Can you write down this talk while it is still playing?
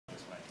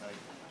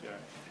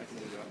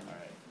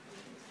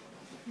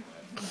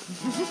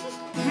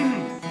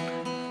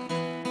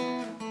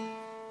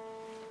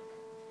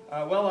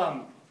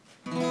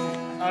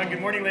Good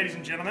morning, ladies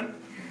and gentlemen.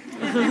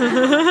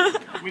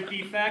 With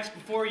the facts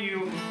before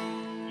you,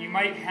 you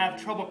might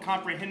have trouble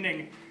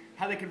comprehending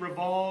how they could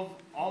revolve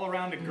all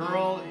around a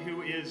girl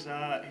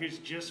who's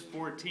just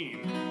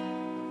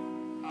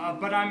 14.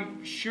 But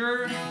I'm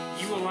sure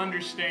you will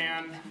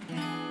understand,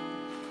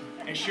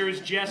 as sure as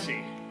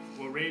Jesse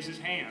will raise his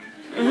hand.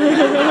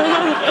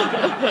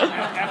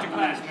 After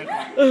class,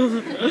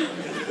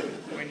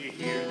 when you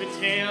hear the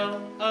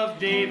tale of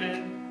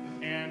David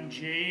and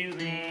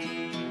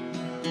Jaylene.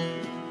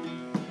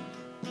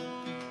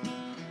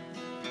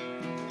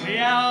 Way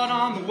out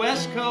on the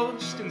west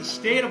coast in the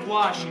state of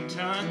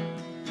Washington,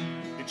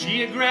 the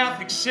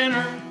geographic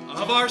center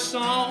of our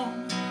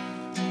song,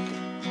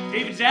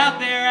 David's out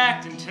there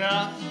acting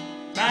tough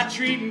by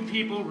treating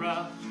people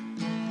rough,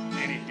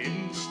 and he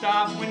didn't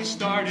stop when he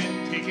started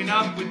taking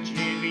up with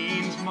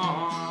Jaylene's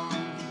mom.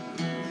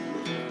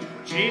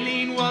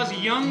 Jaylene was a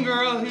young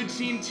girl who'd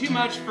seen too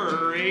much for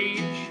her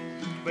age,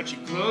 but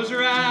she'd close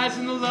her eyes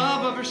in the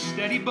love of her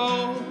steady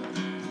beau.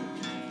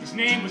 His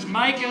name was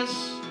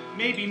Micah's.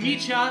 Maybe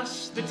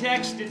Michas, the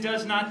text it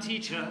does not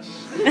teach us.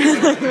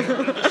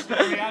 The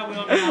story I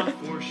will now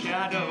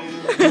foreshadow.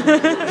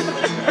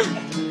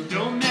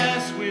 Don't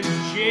mess with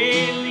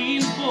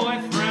Jaylene's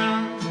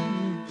boyfriend.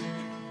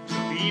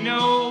 There'll be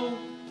no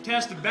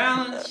test of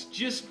balance,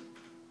 just,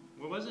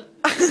 what was it?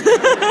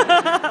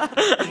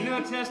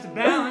 No test of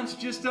balance,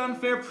 just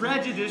unfair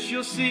prejudice.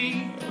 You'll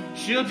see,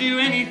 she'll do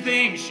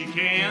anything she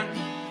can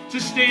to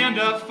stand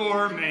up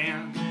for her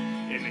man.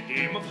 In the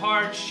game of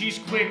hearts, she's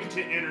quick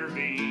to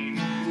intervene.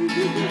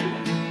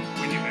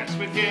 When you mess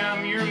with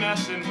him, you're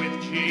messing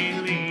with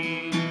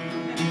Jaylene.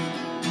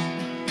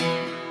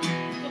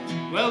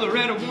 Well,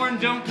 Loretta warned,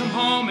 don't come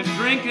home and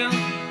drinking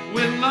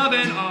with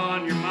loving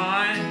on your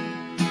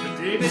mind. But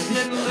David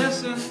didn't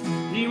listen,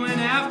 he went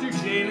after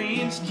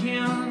Jaylene's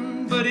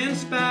kin. But in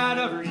spite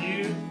of her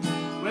youth,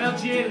 well,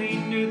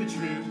 Jaylene knew the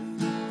truth,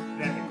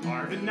 that the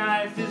carved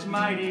knife is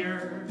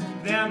mightier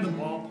than the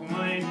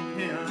ballpoint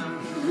pen.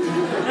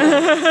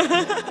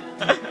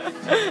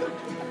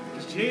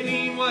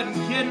 Jaylene wasn't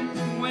kidding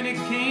when it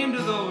came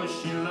to those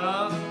she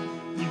loved.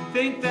 You'd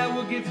think that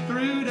would get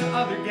through to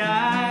other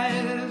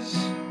guys,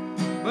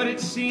 but it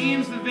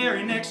seems the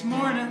very next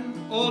morning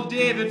old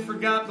David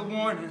forgot the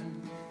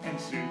warning and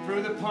soon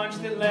threw the punch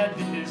that led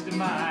to his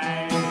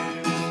demise.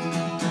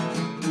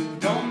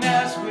 Don't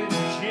mess with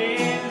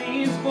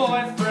Jaylene's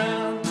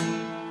boyfriend.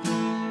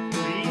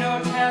 Be no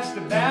test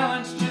of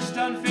balance, just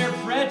unfair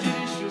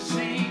prejudice. You'll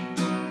see,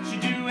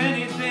 she'd do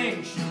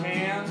anything she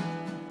can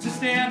to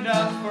stand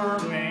up for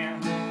her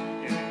man.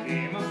 In the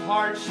game of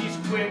hearts, she's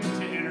quick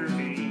to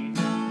intervene.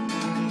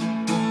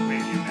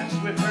 When you mess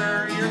with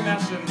her, you're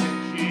messing with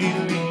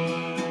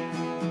Jaylene.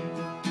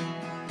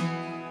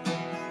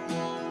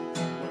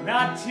 Well,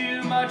 not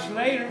too much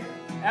later,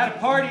 at a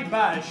party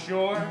by the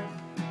shore,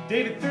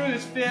 David threw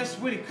his fist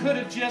when he could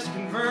have just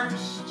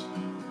conversed.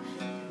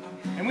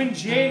 And when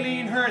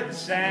Jaylene heard the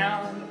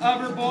sound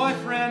of her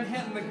boyfriend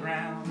hitting the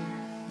ground,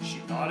 she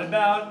thought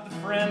about the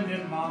friend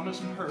in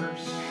Mama's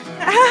purse.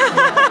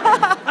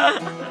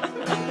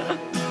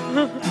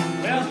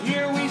 Well,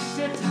 here we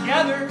sit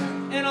together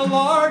in a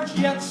large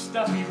yet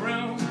stuffy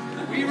room.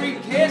 We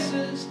read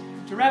cases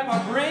to wrap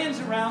our brains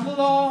around the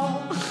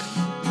law.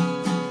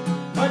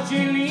 But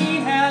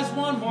Jaylene has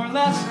one more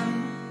lesson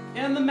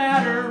in the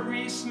matter,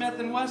 Reese, Smith,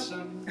 and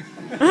Wesson.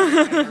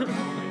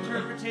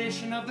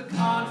 Interpretation of the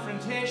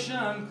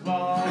confrontation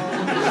clause.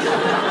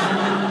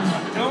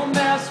 Don't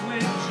mess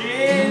with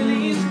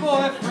Jaylene's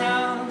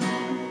boyfriend.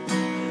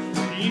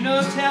 Be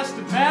no test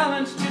of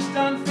balance, just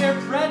unfair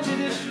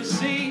prejudice. You'll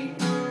see,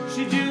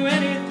 she'd do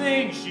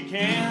anything she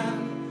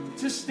can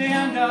to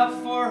stand up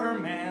for her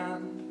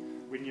man.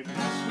 When you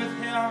mess with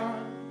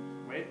him,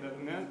 wait a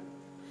minute.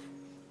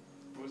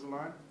 What was the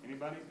line?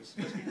 Anybody? It's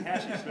supposed to be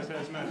catchy. It's supposed to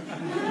have this message.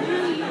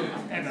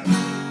 And the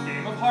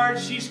game of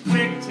hearts, she's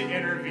quick to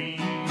intervene.